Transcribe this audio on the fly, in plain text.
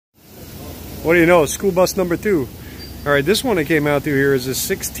What do you know? School bus number 2. All right, this one that came out through here is a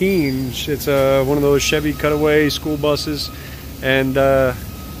 16. It's one of those Chevy Cutaway school buses. And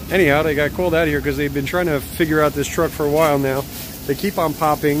anyhow, they got called out here because they've been trying to figure out this truck for a while now. They keep on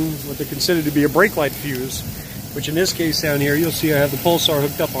popping what they consider to be a brake light fuse, which in this case down here, you'll see I have the pulsar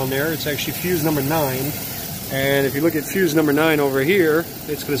hooked up on there. It's actually fuse number 9. And if you look at fuse number 9 over here,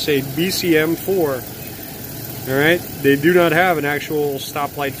 it's going to say BCM4. All right, they do not have an actual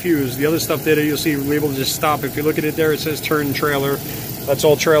stoplight fuse. The other stuff there you'll see labeled just stop. If you look at it there, it says turn trailer. That's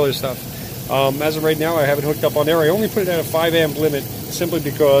all trailer stuff. As of right now, I have it hooked up on there. I only put it at a 5 amp limit simply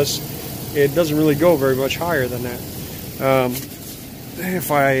because it doesn't really go very much higher than that. If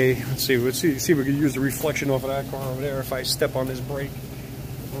let's see if we can use the reflection off of that car over there. If I step on this brake,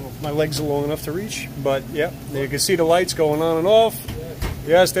 I don't know if my legs are long enough to reach, but yeah, you can see the lights going on and off.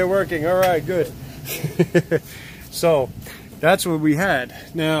 Yes, they're working. All right, good. So that's what we had.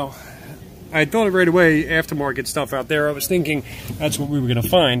 Now, I thought right away aftermarket stuff out there. I was thinking that's what we were going to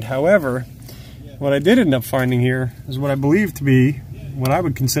find. However, what I did end up finding here is what I believe to be what I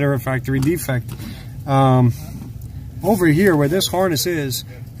would consider a factory defect. Over here where this harness is,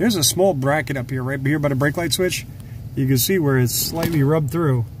 there's a small bracket up here, right here by the brake light switch. You can see where it's slightly rubbed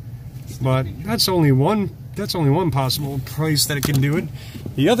through, but that's only one possible place that it can do it.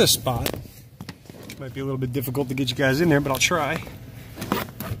 The other spot might be a little bit difficult to get you guys in there, but I'll try.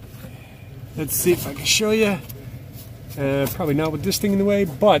 Let's see if I can show you. Probably not with this thing in the way,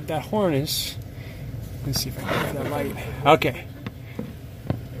 but that harness. Let's see if I can get that light. Okay.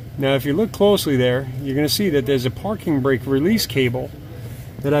 Now, if you look closely there, you're going to see that there's a parking brake release cable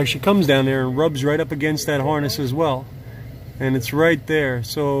that actually comes down there and rubs right up against that harness as well. And it's right there.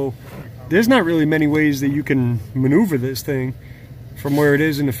 So there's not really many ways that you can maneuver this thing from where it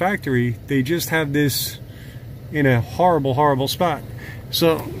is in the factory. They just have this in a horrible, horrible spot.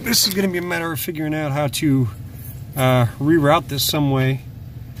 So this is going to be a matter of figuring out how to reroute this some way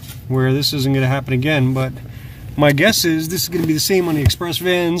where this isn't going to happen again. But my guess is this is going to be the same on the express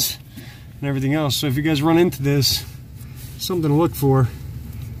vans and everything else. So if you guys run into this, something to look for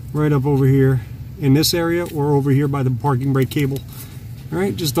right up over here in this area or over here by the parking brake cable. All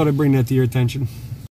right, just thought I'd bring that to your attention.